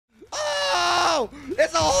no!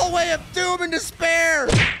 It's a hallway of doom and despair!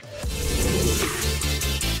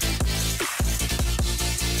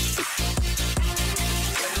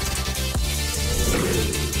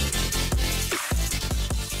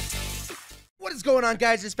 What is going on,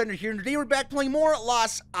 guys? It's Fender here, and today we're back playing more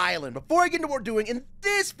Lost Island. Before I get into what we're doing in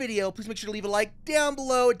this video, please make sure to leave a like down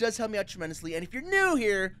below. It does help me out tremendously. And if you're new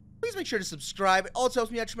here, please make sure to subscribe. It also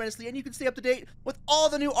helps me out tremendously, and you can stay up to date with all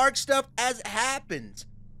the new ARK stuff as it happens.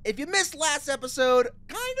 If you missed last episode,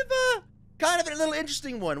 kind of a little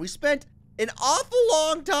interesting one. We spent an awful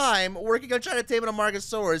long time working on trying to tame an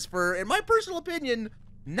Amargasaurus for, in my personal opinion,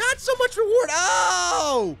 not so much reward.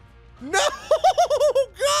 Oh! No!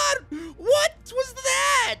 God! What was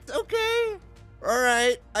that? Okay.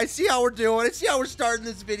 Alright. I see how we're doing. I see how we're starting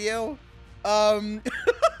this video. God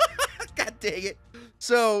dang it.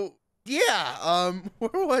 So, yeah.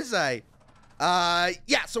 Where was I?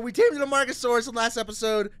 Yeah, so we tamed an Amargasaurus in the last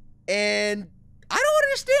episode, and I don't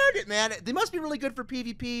understand it, man. They must be really good for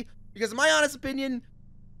PvP, because in my honest opinion,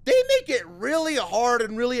 they make it really hard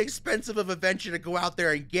and really expensive of a venture to go out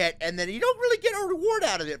there and get, and then you don't really get a reward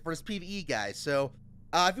out of it for us PvE guys. So,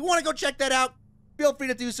 if you want to go check that out, feel free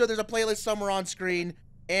to do so. There's a playlist somewhere on screen.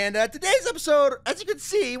 And today's episode, as you can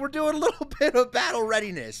see, we're doing a little bit of battle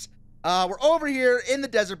readiness. We're over here in the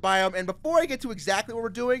desert biome, and before I get to exactly what we're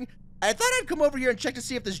doing, I thought I'd come over here and check to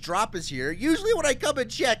see if this drop is here. Usually when I come and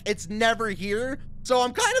check, it's never here. So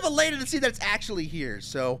I'm kind of elated to see that it's actually here.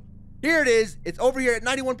 So here it is. It's over here at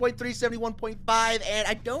 91.3, 71.5, and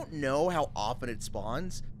I don't know how often it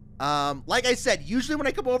spawns. Like I said, usually when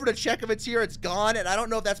I come over to check if it's here, it's gone, and I don't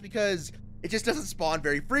know if that's because it just doesn't spawn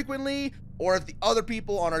very frequently, or if the other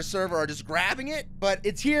people on our server are just grabbing it, but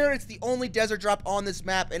it's here. It's the only desert drop on this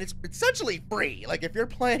map, and it's essentially free. Like, if you're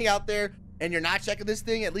playing out there and you're not checking this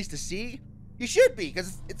thing, at least to see, you should be,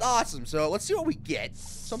 because it's awesome. So let's see what we get.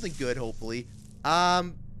 Something good, hopefully.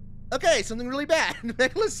 Okay, something really bad.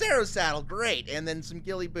 Megalocero saddle, great. And then some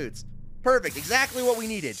ghillie boots. Perfect, exactly what we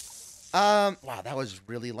needed. Wow, that was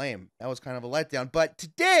really lame. That was kind of a letdown. But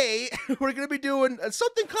today, we're going to be doing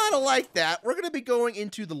something kind of like that. We're going to be going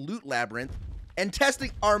into the loot labyrinth and testing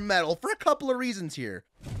our metal for a couple of reasons here.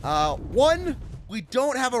 One, we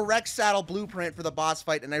don't have a Rex saddle blueprint for the boss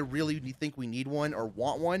fight, and I really think we need one or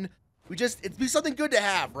want one. It'd be something good to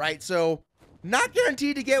have, right? So, not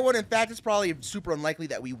guaranteed to get one. In fact, it's probably super unlikely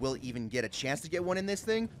that we will even get a chance to get one in this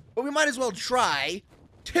thing, but we might as well try.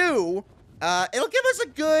 Two, it'll give us a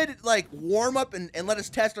good, like, warm-up and let us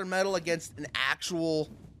test our metal against the actual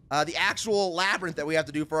labyrinth that we have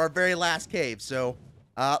to do for our very last cave. So,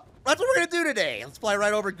 that's what we're gonna do today. Let's fly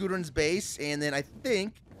right over Gudrun's base, and then I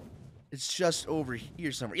think it's just over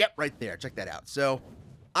here somewhere. Yep, right there. Check that out. So,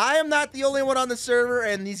 I am not the only one on the server,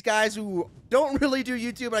 and these guys who don't really do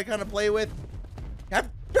YouTube, I kind of play with, have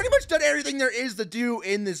pretty much done everything there is to do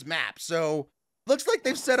in this map. So, looks like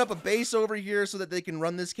they've set up a base over here so that they can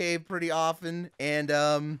run this cave pretty often. And,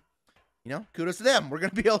 you know, kudos to them. We're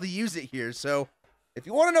going to be able to use it here. So, if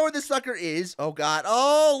you want to know where this sucker is, oh god,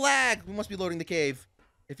 oh lag, we must be loading the cave.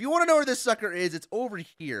 If you want to know where this sucker is, it's over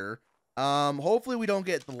here. Hopefully we don't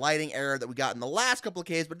get the lighting error that we got in the last couple of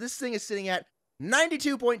caves, but this thing is sitting at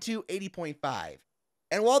 92.2, 80.5.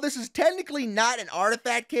 And while this is technically not an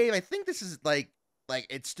artifact cave, I think this is like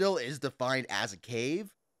it still is defined as a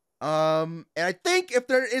cave. And I think if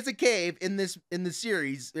there is a cave in this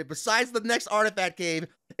series, besides the next artifact cave,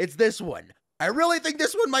 it's this one. I really think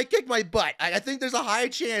this one might kick my butt. I think there's a high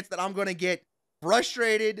chance that I'm gonna get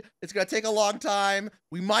frustrated. It's gonna take a long time.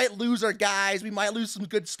 We might lose our guys. We might lose some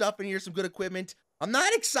good stuff in here, some good equipment. I'm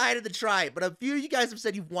not excited to try it, but a few of you guys have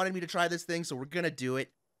said you've wanted me to try this thing, so we're gonna do it.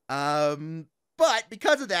 But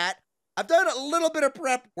because of that, I've done a little bit of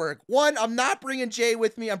prep work. One, I'm not bringing Jay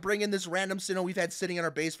with me. I'm bringing this random Sinnoh we've had sitting in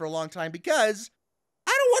our base for a long time because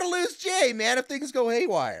I don't want to lose Jay, man, if things go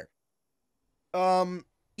haywire.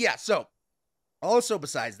 Yeah, so also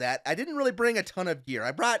besides that, I didn't really bring a ton of gear.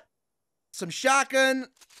 I brought some shotgun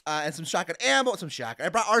and some shotgun ammo. I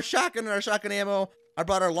brought our shotgun and our shotgun ammo. I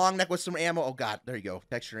brought our long neck with some ammo. Oh god, there you go,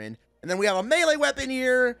 texture in. And then we have a melee weapon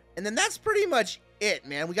here, and then that's pretty much it,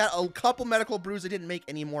 man. We got a couple medical brews. I didn't make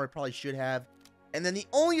any more. I probably should have. And then the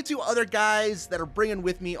only two other guys that are bringing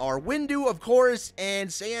with me are Windu, of course,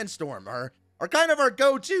 and Sandstorm are kind of our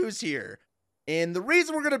go-tos here. And the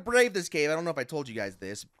reason we're going to brave this cave, I don't know if I told you guys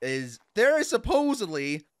this, is there is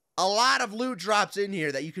supposedly a lot of loot drops in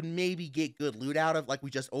here that you can maybe get good loot out of, like we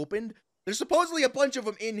just opened. There's supposedly a bunch of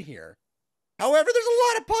them in here. However, there's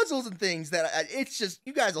a lot of puzzles and things that it's just,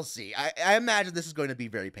 you guys will see. I imagine this is going to be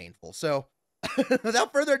very painful. So,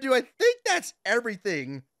 without further ado, I think that's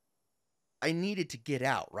everything I needed to get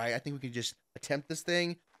out, right? I think we can just attempt this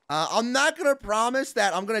thing. I'm not gonna promise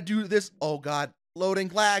that I'm gonna do this. Oh God, loading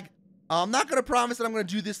lag. I'm not gonna promise that I'm gonna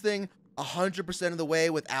do this thing 100% of the way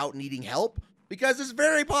without needing help, because it's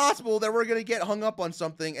very possible that we're gonna get hung up on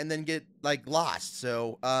something and then get like lost.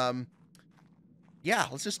 So, yeah,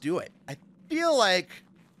 let's just do it. I feel like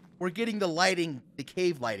we're getting the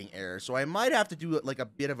cave lighting error, so I might have to do like a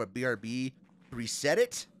bit of a BRB to reset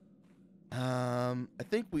it. I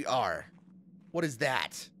think we are. What is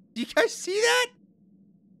that? Do you guys see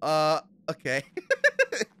that? Okay.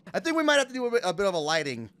 I think we might have to do a bit of a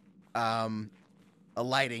lighting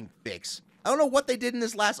fix. I don't know what they did in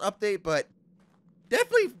this last update, but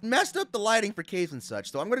definitely messed up the lighting for caves and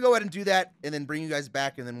such. So I'm gonna go ahead and do that and then bring you guys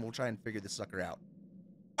back, and then we'll try and figure this sucker out.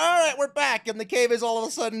 Alright, we're back, and the cave is all of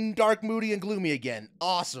a sudden dark, moody, and gloomy again.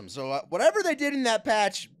 Awesome. So whatever they did in that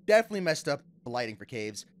patch definitely messed up the lighting for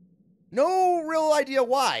caves. No real idea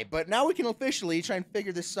why, but now we can officially try and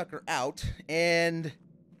figure this sucker out, and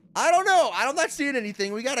I don't know. I'm not seeing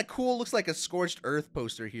anything. We got a cool, looks like a Scorched Earth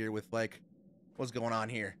poster here with, like, what's going on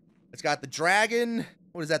here? It's got the dragon.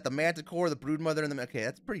 What is that? The manticore, the broodmother, and the... Okay,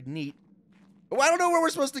 that's pretty neat. But I don't know where we're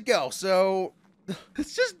supposed to go, so...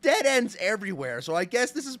 It's just dead ends everywhere, so I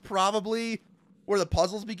guess this is probably where the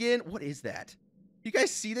puzzles begin. What is that? You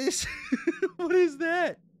guys see this? What is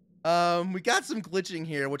that? We got some glitching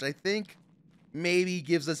here, which I think maybe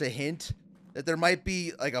gives us a hint that there might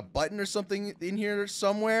be like a button or something in here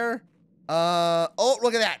somewhere. Oh,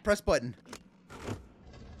 look at that. Press button.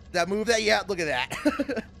 That move that? Yeah, look at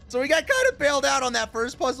that. So we got kind of bailed out on that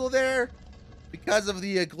first puzzle there because of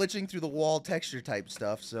the glitching through the wall texture type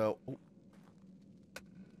stuff. So,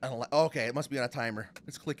 I don't like. Okay, it must be on a timer.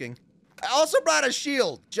 It's clicking. I also brought a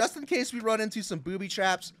shield just in case we run into some booby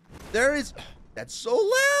traps. There is. That's so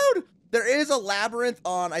loud. There is a labyrinth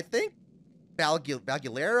on, I think,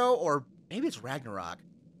 Valgulero, or maybe it's Ragnarok.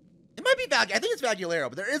 It might be I think it's Valgulero,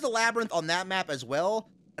 but there is a labyrinth on that map as well.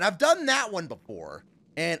 And I've done that one before.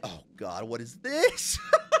 And, oh God, what is this?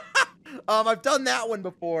 I've done that one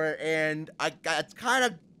before, and it's kind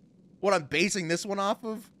of what I'm basing this one off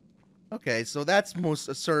of. Okay, so that's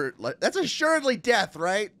that's assuredly death,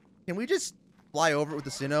 right? Can we just fly over it with the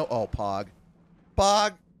Sinnoh? Oh, Pog.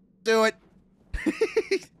 Pog, do it.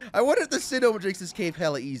 I wonder if the Sinnoh makes this cave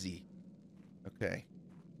hella easy. Okay.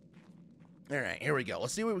 Alright, here we go.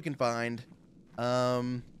 Let's see what we can find.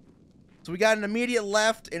 So we got an immediate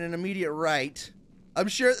left and an immediate right. I'm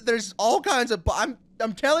sure there's all kinds of...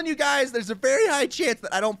 I'm telling you guys, there's a very high chance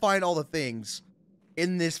that I don't find all the things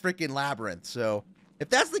in this freaking labyrinth. So, if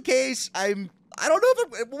that's the case, I don't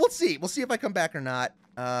know if we'll see. We'll see if I come back or not.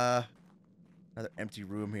 Another empty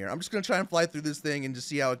room here. I'm just gonna try and fly through this thing and just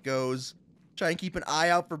see how it goes. Try and keep an eye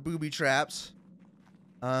out for booby traps.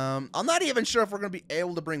 I'm not even sure if we're gonna be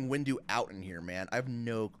able to bring Windu out in here, man. I have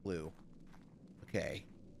no clue. Okay.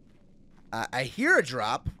 I hear a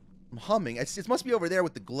drop. I'm humming. It must be over there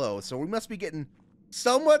with the glow, so we must be getting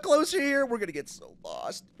somewhat closer here. We're gonna get so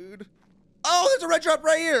lost, dude. Oh, there's a red drop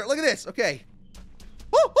right here. Look at this. Okay.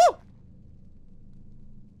 Woo, woo.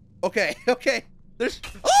 Okay, okay. There's...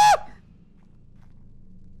 Oh!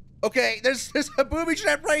 Okay, there's a booby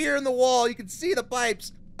trap right here in the wall. You can see the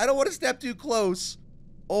pipes. I don't want to step too close.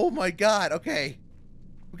 Oh my God. Okay.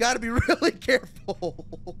 We got to be really careful.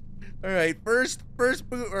 All right, first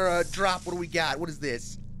drop. What do we got? What is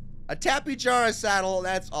this? A Tapijara saddle.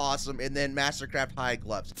 That's awesome. And then Mastercraft hide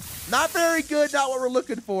gloves. Not very good. Not what we're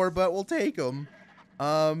looking for, but we'll take them.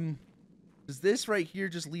 Does this right here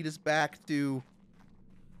just lead us back to...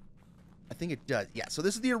 I think it does. Yeah, so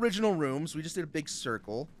this is the original room. So we just did a big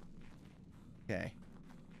circle. Okay.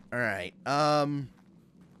 All right. Well,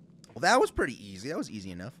 that was pretty easy. That was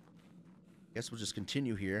easy enough. Guess we'll just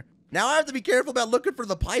continue here. Now I have to be careful about looking for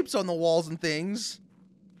the pipes on the walls and things.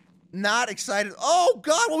 Not excited. Oh,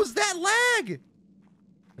 God, what was that lag?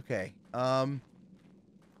 Okay.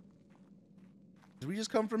 Did we just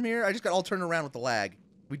come from here? I just got all turned around with the lag.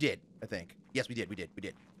 We did, I think. Yes, we did. We did.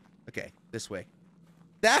 Okay, this way.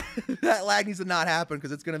 That lag needs to not happen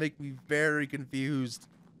because it's going to make me very confused.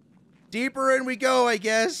 Deeper in we go, I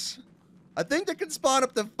guess. I think they can spawn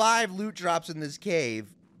up to 5 loot drops in this cave.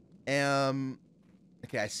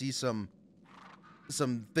 Okay, I see some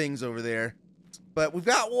things over there. But we've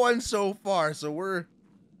got one so far, so we're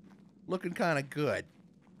looking kind of good.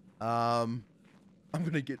 I'm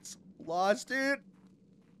going to get lost, dude.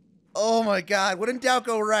 Oh my God, when in doubt,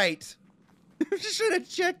 go right. Just trying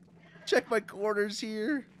to check my corners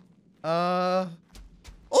here. Oh!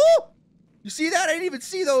 You see that? I didn't even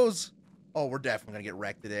see those. Oh, we're definitely gonna get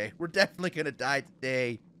wrecked today. We're definitely gonna die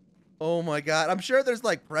today. Oh my God. I'm sure there's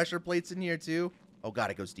like pressure plates in here too. Oh God,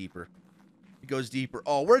 it goes deeper. It goes deeper.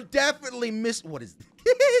 Oh, we're definitely what is this?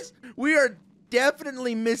 this? We are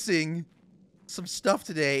definitely missing some stuff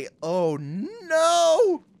today. Oh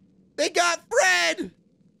no! They got Fred!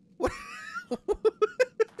 What?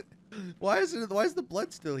 Why is the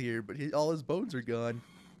blood still here, but all his bones are gone?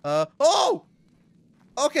 Oh!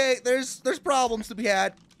 Okay, there's problems to be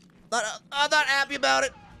had. I'm not happy about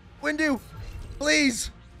it. Windu,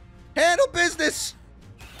 please, handle business.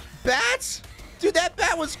 Bats? Dude, that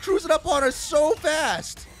bat was cruising up on us so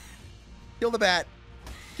fast. Kill the bat.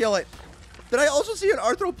 Kill it. Did I also see an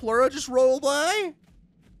Arthropleura just roll by?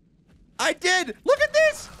 I did. Look at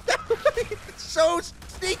this. It's so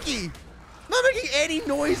sneaky. Not making any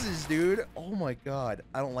noises, dude. Oh my god.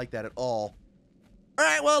 I don't like that at all. All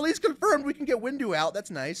right, well, at least confirmed we can get Windu out.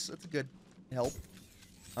 That's nice. That's a good help.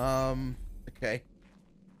 Okay.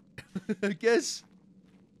 I guess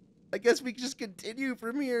we can just continue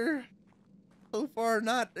from here. So far,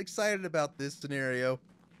 not excited about this scenario.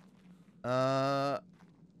 Oh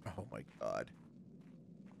my god.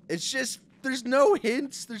 It's just, there's no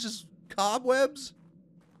hints. There's just cobwebs.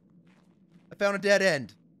 I found a dead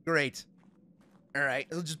end. Great. All right,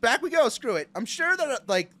 just back we go. Screw it. I'm sure that,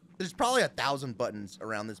 like, there's probably 1,000 buttons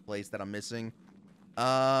around this place that I'm missing.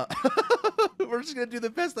 We're just gonna do the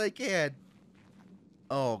best I can.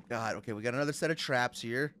 Oh god. Okay, we got another set of traps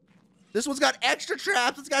here. This one's got extra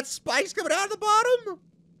traps. It's got spikes coming out of the bottom.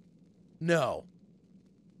 No.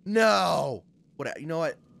 No. What? You know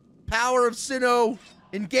what? Power of Sinnoh.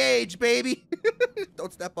 Engage, baby.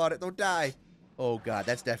 Don't step on it. Don't die. Oh god,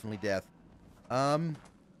 that's definitely death. Oh my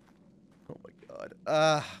god.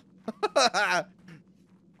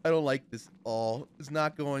 I don't like this at all. It's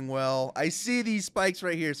not going well. I see these spikes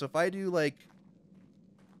right here. So if I do like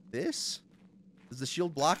this, does the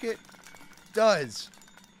shield block it? It does.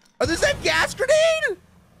 Oh, there's that gas grenade?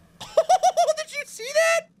 Oh, did you see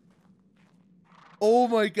that? Oh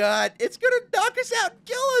my god. It's gonna knock us out and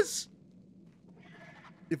kill us.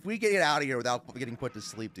 If we get out of here without getting put to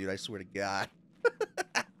sleep, dude, I swear to god.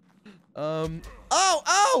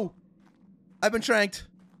 Oh! I've been tranked.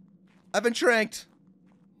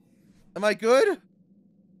 Am I good?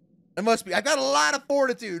 I must be. I got a lot of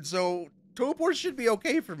fortitude, so teleport should be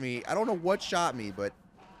okay for me. I don't know what shot me, but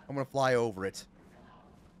I'm gonna fly over it.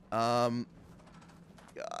 God.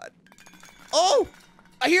 Oh!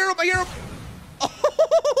 I hear him!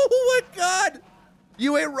 Oh my god!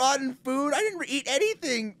 You ate rotten food? I didn't eat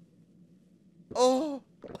anything! Oh,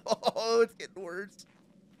 it's getting worse.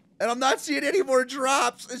 And I'm not seeing any more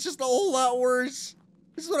drops. It's just a whole lot worse.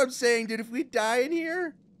 This is what I'm saying, dude. If we die in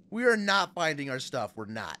here, we are not finding our stuff. We're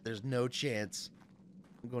not. There's no chance.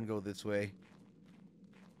 I'm going to go this way.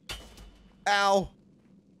 Ow.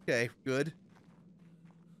 Okay, good.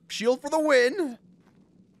 Shield for the win.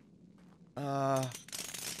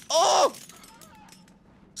 Oh!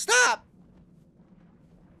 Stop!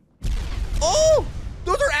 Oh!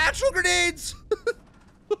 Those are actual grenades!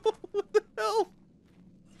 What the hell?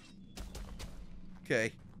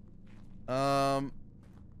 Okay. I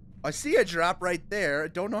see a drop right there. I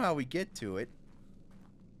don't know how we get to it.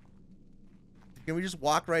 Can we just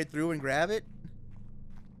walk right through and grab it?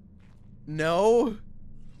 No?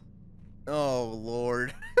 Oh,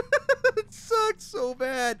 Lord. It sucks so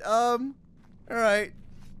bad. Alright.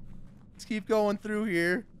 Let's keep going through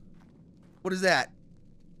here. What is that?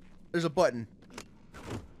 There's a button.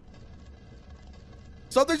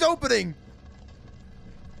 Something's opening!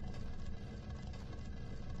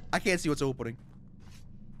 I can't see what's opening.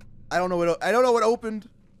 I don't know what opened.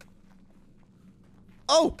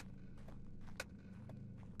 Oh!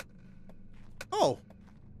 Oh!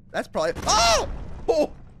 That's probably... Oh!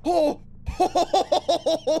 Oh! Oh!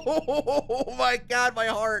 Oh my god, my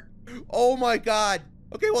heart. Oh my god.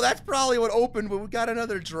 Okay, well that's probably what opened, but we got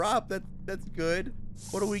another drop. That's good.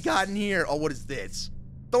 What do we got in here? Oh, what is this?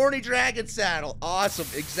 Thorny Dragon Saddle. Awesome.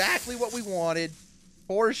 Exactly what we wanted.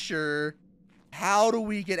 For sure. How do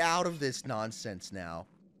we get out of this nonsense now?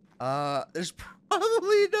 There's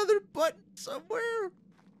probably another button somewhere.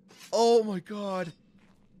 Oh my god.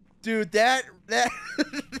 Dude, that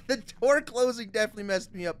the door closing definitely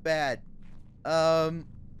messed me up bad. I'm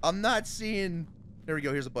not seeing... There we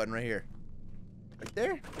go. Here's a button right here. Right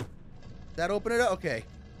there. Does that open it up? Okay.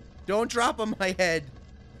 Don't drop on my head.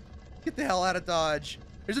 Get the hell out of Dodge.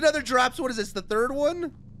 There's another drop. So what is this? The third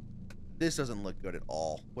one? This doesn't look good at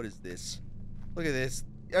all. What is this? Look at this.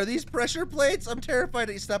 Are these pressure plates? I'm terrified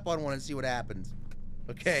to step on one and see what happens.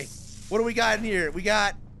 Okay. What do we got in here? We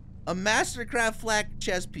got a Mastercraft flak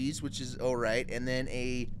chest piece, which is alright, and then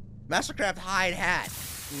a Mastercraft hide hat.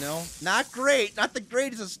 You know, not great, not the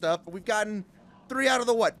greatest of stuff, but we've gotten 3 out of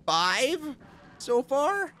the, what, 5 so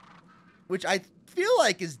far? Which I feel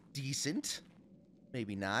like is decent.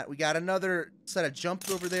 Maybe not. We got another set of jumps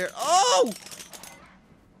over there. Oh!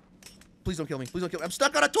 Please don't kill me. Please don't kill me. I'm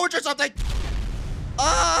stuck on a torch or something!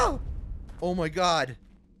 Oh! Oh my god.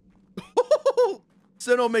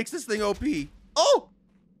 Sinnoh makes this thing OP. Oh!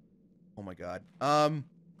 Oh my god.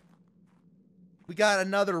 We got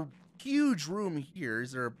another huge room here.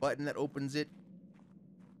 Is there a button that opens it?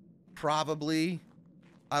 Probably.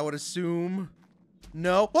 I would assume.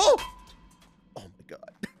 No. Oh! Oh my god.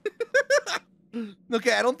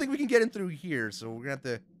 Okay, I don't think we can get in through here, so we're gonna have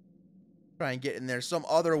to try and get in there some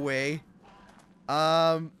other way.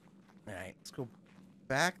 Alright, let's go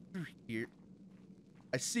back through here.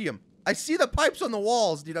 I see him. I see the pipes on the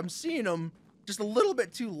walls, dude. I'm seeing them just a little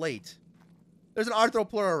bit too late. There's an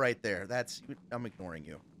arthropleura right there. I'm ignoring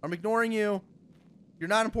you. I'm ignoring you. You're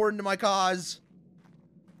not important to my cause.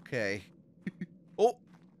 Okay. Oh.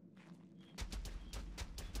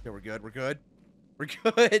 Okay, we're good. We're good. We're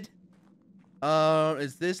good.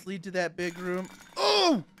 Does this lead to that big room?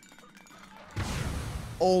 Oh!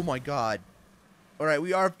 Oh my god. All right,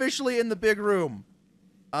 we are officially in the big room.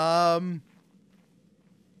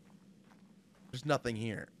 There's nothing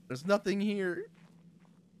here. There's nothing here.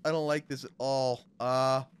 I don't like this at all.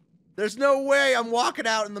 There's no way I'm walking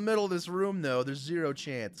out in the middle of this room, though. There's zero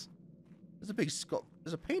chance. There's a big skull.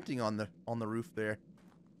 There's a painting on the roof there.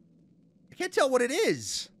 I can't tell what it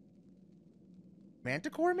is.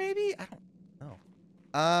 Manticore, maybe? I don't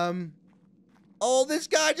know. Oh, this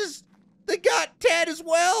guy they got Ted as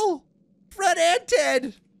well. Fred and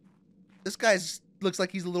Ted. This guy looks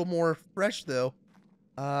like he's a little more fresh, though.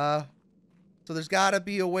 So there's gotta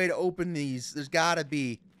be a way to open these. There's gotta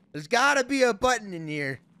be a button in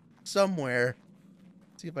here somewhere.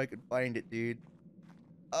 Let's see if I can find it, dude.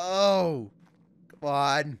 Oh, come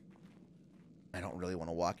on. I don't really want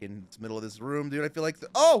to walk in the middle of this room, dude. I feel like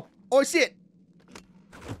oh, I see it.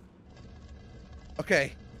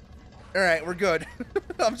 Okay. All right, we're good.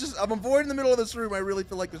 I'm avoiding the middle of this room. I really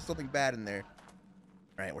feel like there's something bad in there.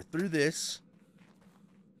 All right, we're through this.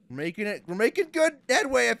 We're making good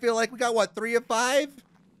headway. I feel like we got what, 3 of 5?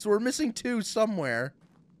 So we're missing 2 somewhere.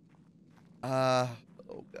 Oh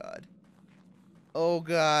god. Oh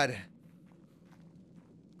god.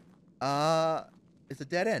 It's a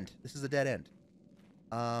dead end. This is a dead end.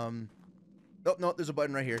 Oh no, there's a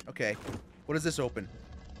button right here. Okay. What does this open?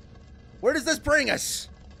 Where does this bring us?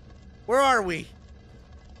 Where are we?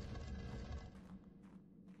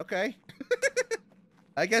 Okay.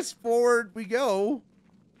 I guess forward we go.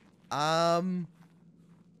 Where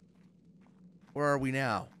are we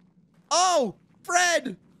now? Oh,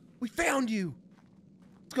 Fred! We found you.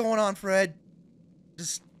 What's going on, Fred?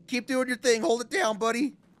 Just keep doing your thing. Hold it down,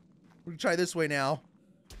 buddy. We can try this way now.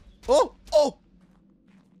 Oh, oh!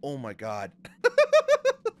 Oh my god.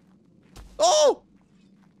 Oh!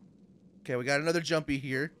 Okay, we got another jumpy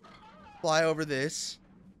here. Fly over this.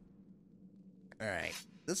 Alright.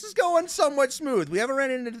 This is going somewhat smooth. We haven't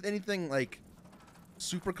ran into anything, like,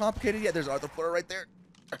 super complicated yet. There's arthropleura right there.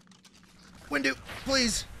 Windu,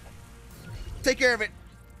 please. Take care of it.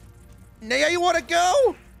 Naya, you want to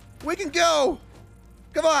go? We can go.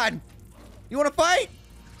 Come on. You want to fight?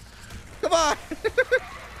 Come on.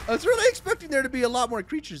 I was really expecting there to be a lot more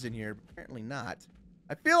creatures in here, but apparently not.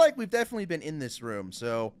 I feel like we've definitely been in this room,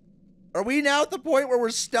 so... Are we now at the point where we're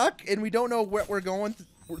stuck and we don't know what we're going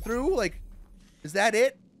through? Like, is that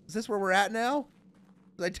it? Is this where we're at now?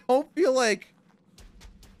 I don't feel like...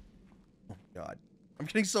 Oh, God. I'm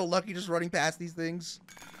getting so lucky just running past these things.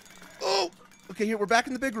 Oh! Okay, here, we're back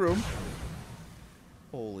in the big room.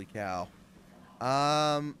 Holy cow.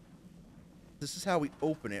 This is how we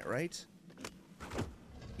open it, right?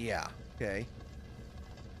 Yeah, okay.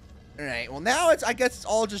 Alright, well now I guess it's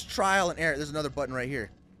all just trial and error. There's another button right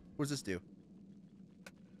here. What does this do?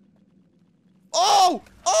 Oh!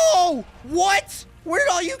 Oh! What? Where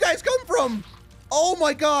did all you guys come from? Oh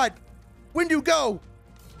my god. Windu, go!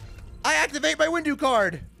 I activate my Windu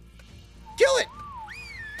card. Kill it!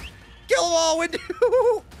 Kill them all,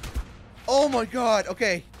 Windu! Oh my god,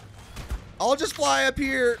 okay. I'll just fly up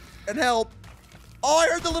here and help. Oh, I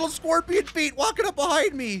heard the little scorpion feet walking up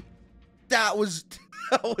behind me. That was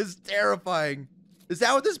terrifying. Is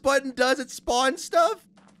that what this button does? It spawns stuff?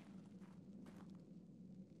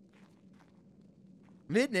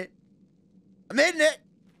 I'm hitting it. I'm hitting it.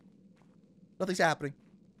 Nothing's happening.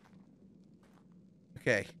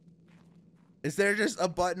 Okay. Is there just a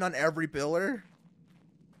button on every pillar?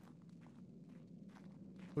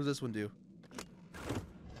 What does this one do?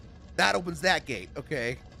 That opens that gate.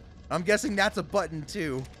 Okay. I'm guessing that's a button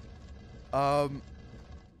too. Oh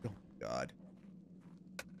god.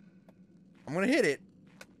 I'm gonna hit it.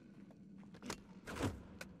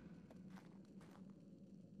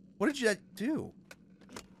 What did you do?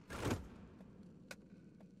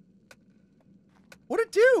 What did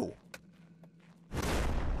it do?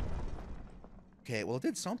 Okay, well, it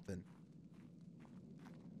did something.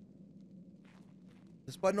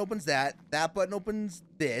 This button opens that. That button opens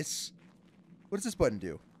this. What does this button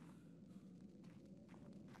do?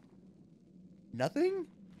 Nothing?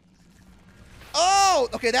 Oh!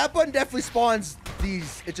 Okay, that button definitely spawns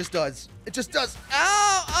these. It just does. It just does.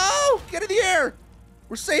 Ow! Oh! Get in the air!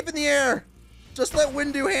 We're safe in the air. Just let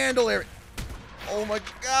Windu handle it. Oh my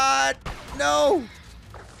god. No!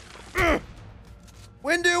 Ugh.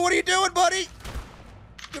 Windu, what are you doing, buddy?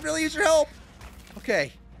 Could really use your help.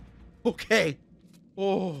 Okay. Okay.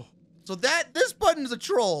 Oh. So this button is a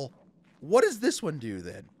troll. What does this one do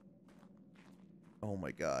then? Oh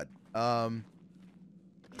my god.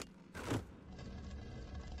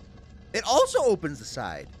 It also opens the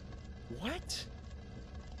side. What?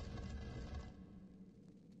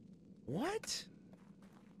 What?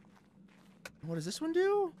 What does this one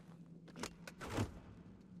do?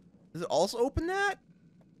 Does it also open that?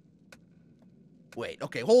 Wait,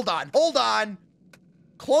 okay, hold on, hold on.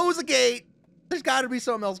 Close the gate. There's got to be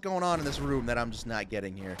something else going on in this room that I'm just not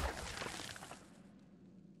getting here.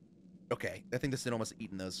 Okay, I think this thing almost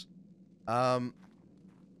eaten those. Oh,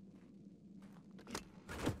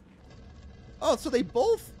 so they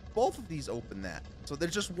both of these open that. So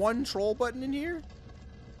there's just one troll button in here?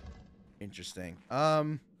 Interesting.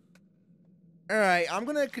 All right, I'm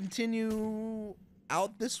gonna continue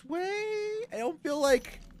out this way. I don't feel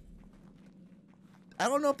like... I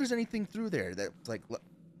don't know if there's anything through there that's like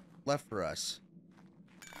left for us.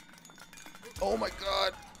 Oh my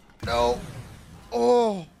god. No.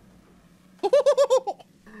 Oh.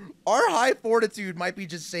 Our high fortitude might be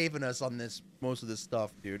just saving us on this, most of this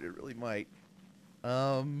stuff, dude. It really might.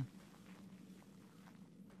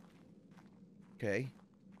 Okay.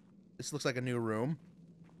 This looks like a new room.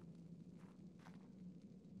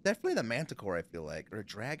 Definitely the manticore, I feel like. Or a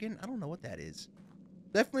dragon? I don't know what that is.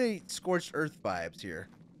 Definitely scorched earth vibes here.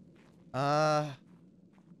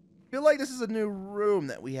 Feel like this is a new room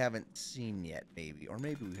that we haven't seen yet, maybe. Or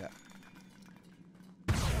maybe we have.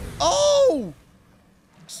 Oh!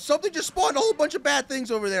 Something just spawned a whole bunch of bad things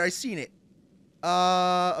over there. I seen it.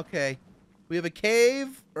 Okay. We have a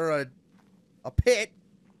cave or a pit.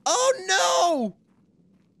 Oh no!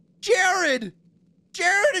 Jared!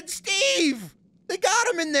 Jared and Steve! They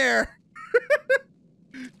got him in there!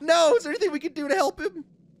 No, is there anything we can do to help him?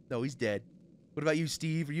 No, he's dead. What about you,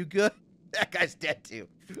 Steve? Are you good? That guy's dead too.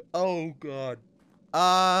 Oh god.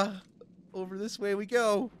 Over this way we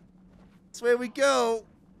go. This way we go.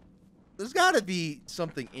 There's gotta be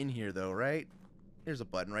something in here though, right? There's a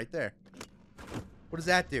button right there. What does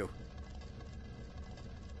that do?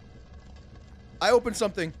 I opened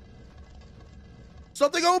something.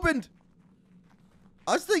 Something opened!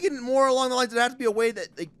 I was thinking more along the lines that there has to be a way that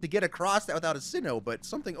to get across that without a Sinnoh, but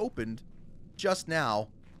something opened just now.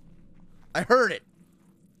 I heard it.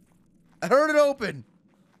 I heard it open.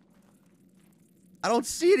 I don't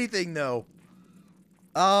see anything though.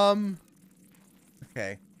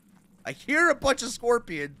 Okay. I hear a bunch of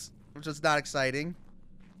scorpions, which is not exciting.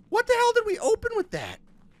 What the hell did we open with that?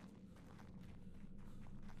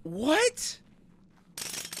 What?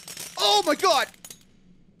 Oh my god!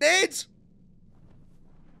 Nades!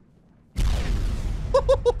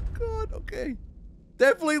 Oh god, okay.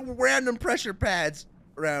 Definitely random pressure pads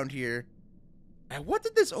around here. And what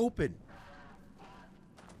did this open?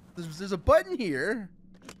 There's a button here.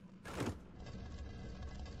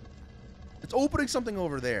 It's opening something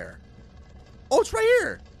over there. Oh, it's right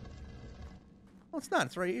here. Oh, it's not.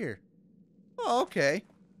 It's right here. Oh, okay.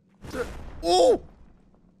 Oh!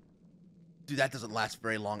 Dude, that doesn't last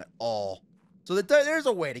very long at all. So there's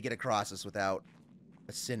a way to get across this without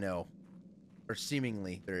a Sinnoh. Or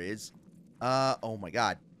seemingly there is. Oh my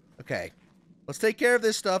god. Okay. Let's take care of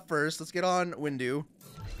this stuff first. Let's get on Windu.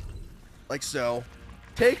 Like so.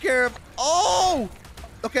 Take care of... Oh!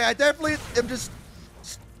 Okay, I definitely am just...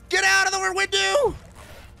 Get out of the way, Windu!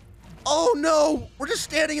 Oh no! We're just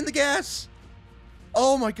standing in the gas!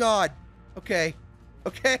 Oh my god. Okay.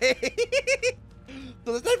 Okay.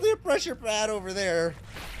 So there's definitely a pressure pad over there.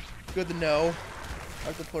 Good to know.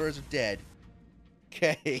 Our deployers are dead.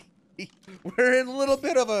 Okay. We're in a little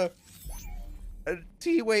bit of a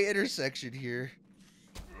T-way intersection here.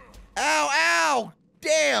 Ow, ow!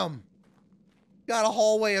 Damn! Got a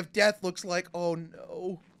hallway of death, looks like. Oh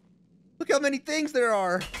no. Look how many things there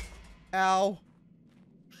are. Ow.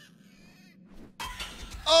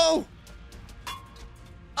 Oh!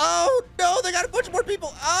 Oh no, they got a bunch more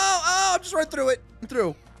people. Oh, I'm just right through it. I'm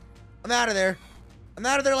through. I'm out of there. I'm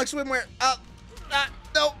out of there like swimwear.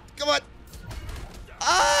 No,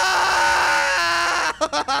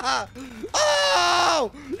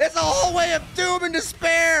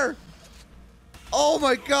 despair. Oh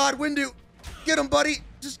my God, Windu. Get him, buddy.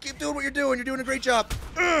 Just keep doing what you're doing. You're doing a great job.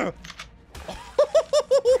 Ugh.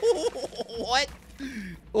 What?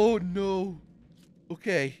 Oh no.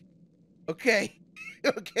 Okay. Okay.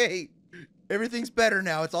 Okay. Everything's better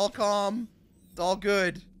now. It's all calm. It's all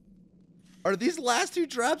good. Are these last two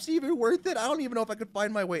drops even worth it? I don't even know if I could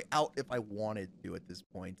find my way out if I wanted to at this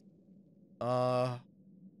point. Oh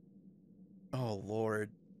Lord.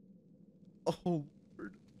 Oh Lord.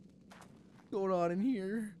 What's going on in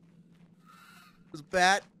here? There's a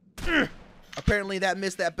bat. Apparently that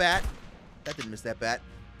missed that bat. That didn't miss that bat.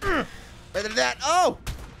 Better than that. Oh!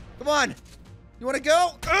 Come on. You want to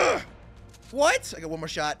go? What? I got one more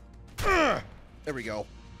shot. There we go.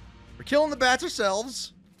 We're killing the bats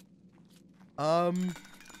ourselves.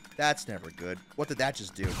 That's never good. What did that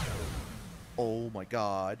just do? Oh my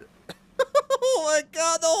God. Oh my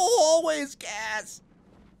God, the whole hallway is gas.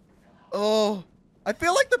 Oh, I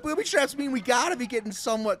feel like the booby traps mean we gotta be getting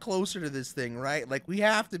somewhat closer to this thing, right? Like we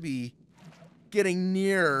have to be getting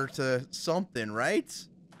nearer to something, right?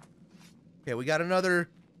 Okay, we got another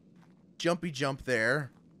jumpy jump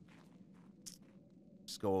there.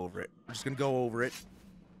 Just go over it. We're just gonna go over it.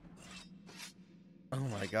 Oh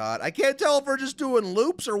my God. I can't tell if we're just doing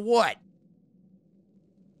loops or what.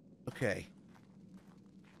 Okay.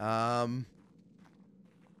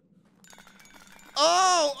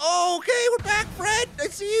 Oh, okay, we're back, Fred. I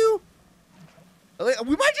see you.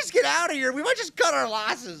 We might just get out of here. We might just cut our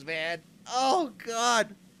losses, man. Oh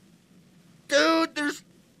God. Dude, there's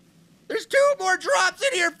 2 more drops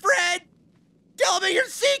in here, Fred. Tell me your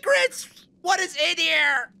secrets. What is in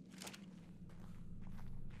here?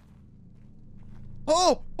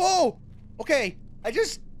 Oh, okay.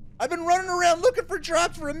 I've been running around looking for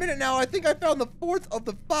drops for a minute now. I think I found the 4th of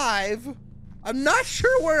the 5. I'm not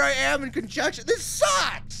sure where I am in conjunction. This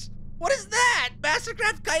sucks. What is that?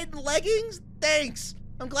 Mastercraft chitin leggings? Thanks.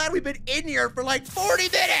 I'm glad we've been in here for like 40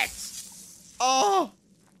 minutes. Oh,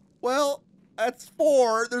 well, that's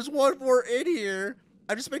 4. There's 1 more in here.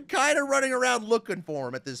 I've just been kind of running around looking for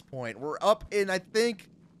them at this point. We're up in, I think,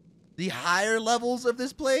 the higher levels of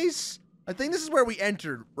this place. I think this is where we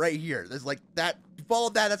entered, right here. There's like that,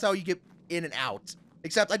 follow that, that's how you get in and out.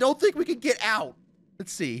 Except I don't think we can get out.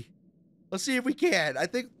 Let's see. Let's see if we can. I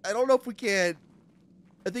don't know if we can.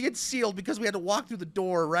 I think it's sealed because we had to walk through the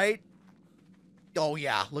door, right? Oh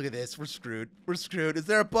yeah, look at this. We're screwed. We're screwed. Is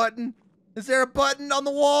there a button? Is there a button on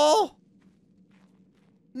the wall?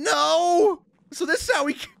 No! So this is how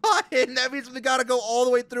we got in. That means we gotta go all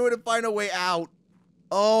the way through it and find a way out.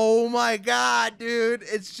 Oh my God, dude.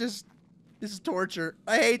 It's just, this is torture.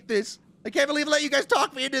 I hate this. I can't believe I let you guys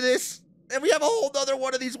talk me into this. And we have a whole other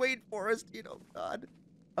one of these waiting for us. You know, God.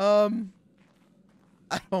 I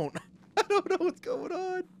don't know what's going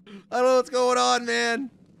on. I don't know what's going on, man.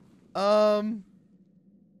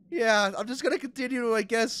 Yeah, I'm just gonna continue to, I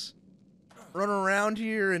guess, run around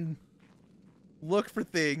here and look for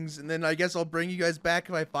things, and then I guess I'll bring you guys back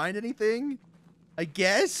if I find anything. I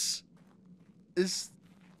guess. This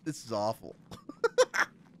is awful.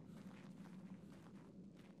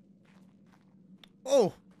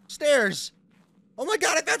 Oh, stairs. Oh my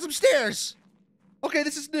God, I found some stairs. Okay,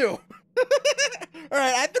 this is new. All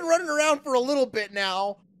right, I've been running around for a little bit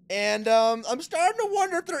now, and I'm starting to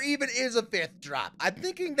wonder if there even is a 5th drop. I'm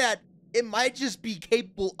thinking that it might just be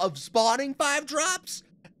capable of spawning 5 drops,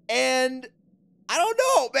 and I don't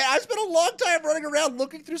know, man. I spent a long time running around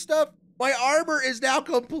looking through stuff. My armor is now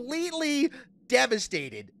completely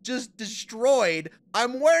devastated, just destroyed.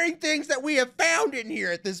 I'm wearing things that we have found in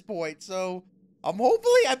here at this point, so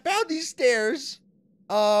hopefully I found these stairs.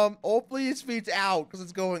 Hopefully this feeds out because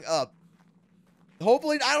it's going up.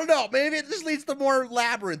 Hopefully, I don't know, maybe it just leads to more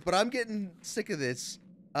Labyrinth, but I'm getting sick of this.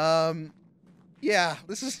 Yeah,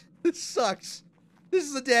 this sucks. This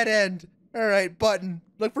is a dead end. All right, button.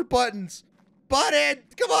 Look for buttons. Button!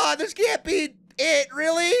 Come on, this can't be it,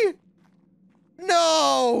 really?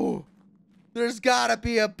 No! There's gotta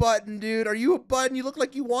be a button, dude. Are you a button? You look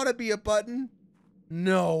like you want to be a button.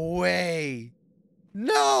 No way.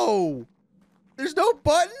 No! There's no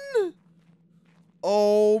button?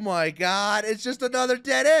 Oh my God, it's just another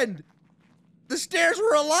dead end. The stairs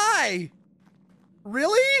were a lie.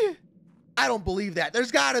 Really? I don't believe that.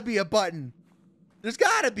 There's gotta be a button. There's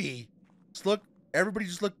gotta be. Just look, everybody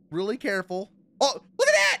just look really careful. Oh, look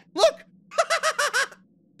at that! Look!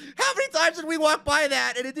 How many times did we walk by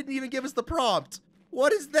that and it didn't even give us the prompt?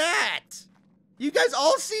 What is that? You guys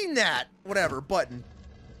all seen that? Whatever, button.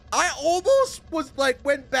 I almost was like,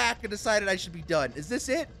 went back and decided I should be done. Is this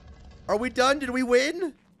it? Are we done? Did we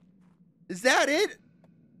win? Is that it?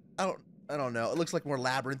 I don't know. It looks like more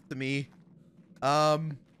Labyrinth to me. No,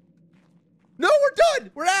 we're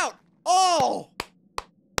done. We're out. Oh.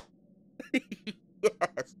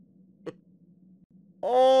 Yes.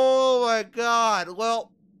 Oh my God.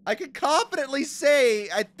 Well, I can confidently say,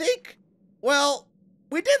 I think, well,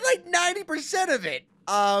 we did like 90% of it.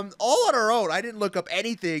 All on our own. I didn't look up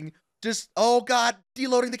anything. Just, oh God,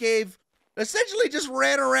 deloading the cave. Essentially just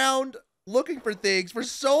ran around looking for things for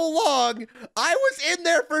so long. I was in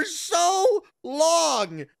there for so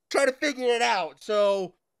long trying to figure it out.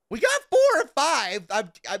 So we got 4 or 5.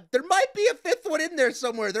 There might be a 5th one in there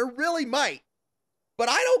somewhere. There really might. But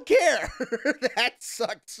I don't care. That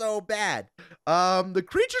sucked so bad. The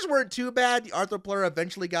creatures weren't too bad. The Arthropleura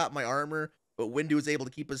eventually got my armor, but Windu was able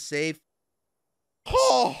to keep us safe.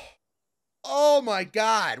 Oh my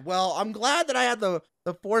God. Well, I'm glad that I had the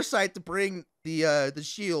foresight to bring the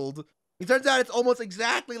shield. It turns out it's almost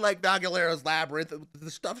exactly like Nagalero's Labyrinth, with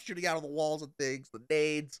the stuff shooting out of the walls and things, the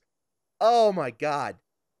nades. Oh my God.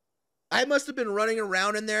 I must have been running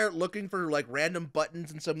around in there looking for like random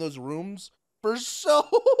buttons in some of those rooms for so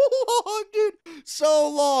long, dude. So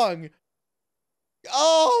long.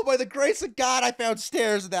 Oh, by the grace of God, I found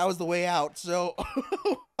stairs and that was the way out. So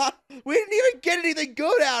we didn't even get anything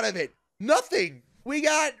good out of it. Nothing. We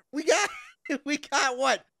got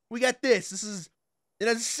what? We got this. This is an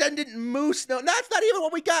ascendant moose. No, that's not even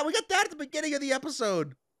what we got. We got that at the beginning of the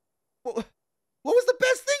episode. What was the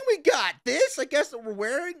best thing we got? This, I guess, that we're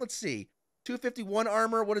wearing? Let's see. 251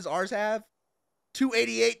 armor. What does ours have?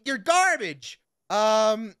 288. You're garbage.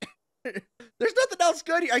 There's nothing else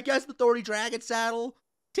good here. I guess the Thorny Dragon saddle.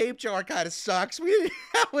 Tape jar kind of sucks.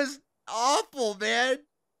 That was awful, man.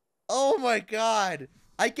 Oh my God.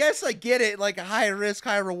 I guess I get it, like a high risk,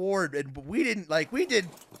 high reward, but we did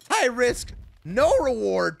high risk, no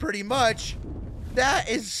reward, pretty much. That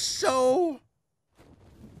is so.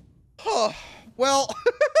 Well,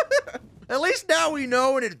 at least now we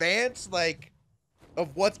know in advance, like,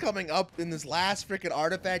 of what's coming up in this last freaking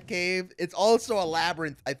artifact cave. It's also a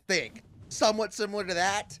labyrinth, I think, somewhat similar to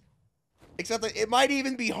that, except that it might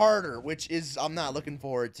even be harder, which is I'm not looking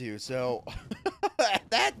forward to. So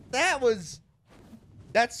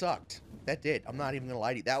that sucked. That did. I'm not even gonna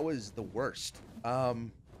lie to you. That was the worst.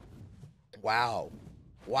 Wow.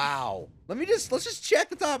 Let's just check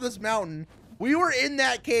the top of this mountain. We were in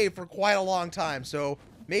that cave for quite a long time, so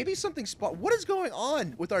maybe something what is going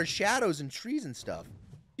on with our shadows and trees and stuff?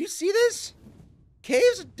 Do you see this?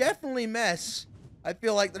 Caves are definitely mess. I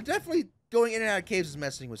feel like they're definitely going in and out of caves is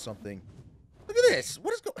messing with something. Look at this.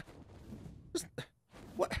 What is going?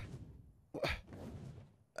 What?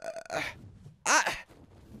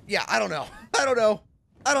 Yeah, I don't know. I don't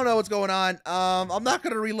know what's going on. I'm not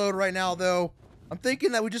gonna reload right now though. I'm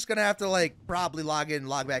thinking that we're just gonna have to like probably log in and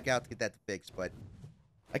log back out to get that fixed, but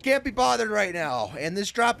I can't be bothered right now. And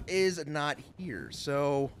this drop is not here,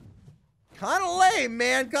 so kind of lame,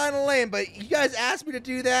 man. Kind of lame. But you guys asked me to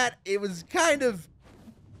do that. It was kind of,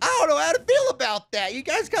 I don't know how to feel about that. You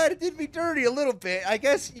guys kind of did me dirty a little bit. I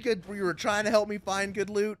guess you were trying to help me find good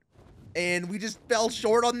loot, and we just fell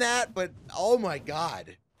short on that. But oh my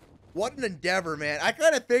God. What an endeavor, man. I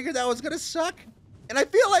kind of figured that was going to suck. And I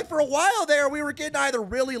feel like for a while there, we were getting either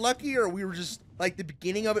really lucky or we were just, like, the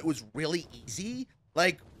beginning of it was really easy.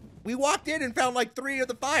 Like, we walked in and found, like, 3 of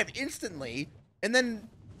the 5 instantly. And then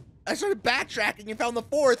I started backtracking and found the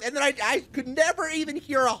 4th. And then I could never even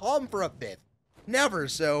hear a hum for a 5th. Never.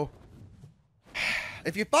 So,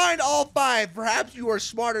 if you find all 5, perhaps you are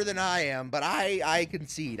smarter than I am. But I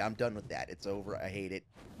concede. I'm done with that. It's over. I hate it.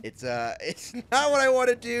 It's not what I want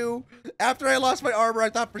to do. After I lost my armor, I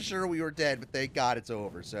thought for sure we were dead, but thank God it's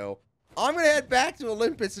over. So I'm going to head back to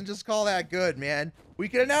Olympus and just call that good, man. We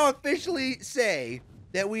can now officially say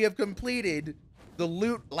that we have completed the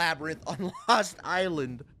loot labyrinth on Lost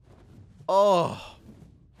Island. Oh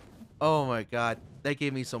my God. That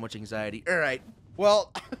gave me so much anxiety. All right.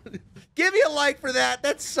 Well, give me a like for that.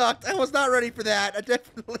 That sucked. I was not ready for that. I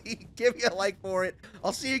definitely give me a like for it.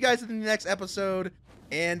 I'll see you guys in the next episode.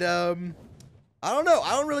 And, I don't know.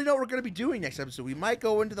 I don't really know what we're going to be doing next episode. We might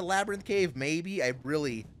go into the Labyrinth Cave, maybe. I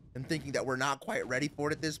really am thinking that we're not quite ready for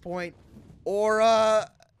it at this point. Or,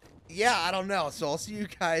 yeah, I don't know. So I'll see you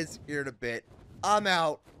guys here in a bit. I'm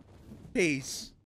out. Peace.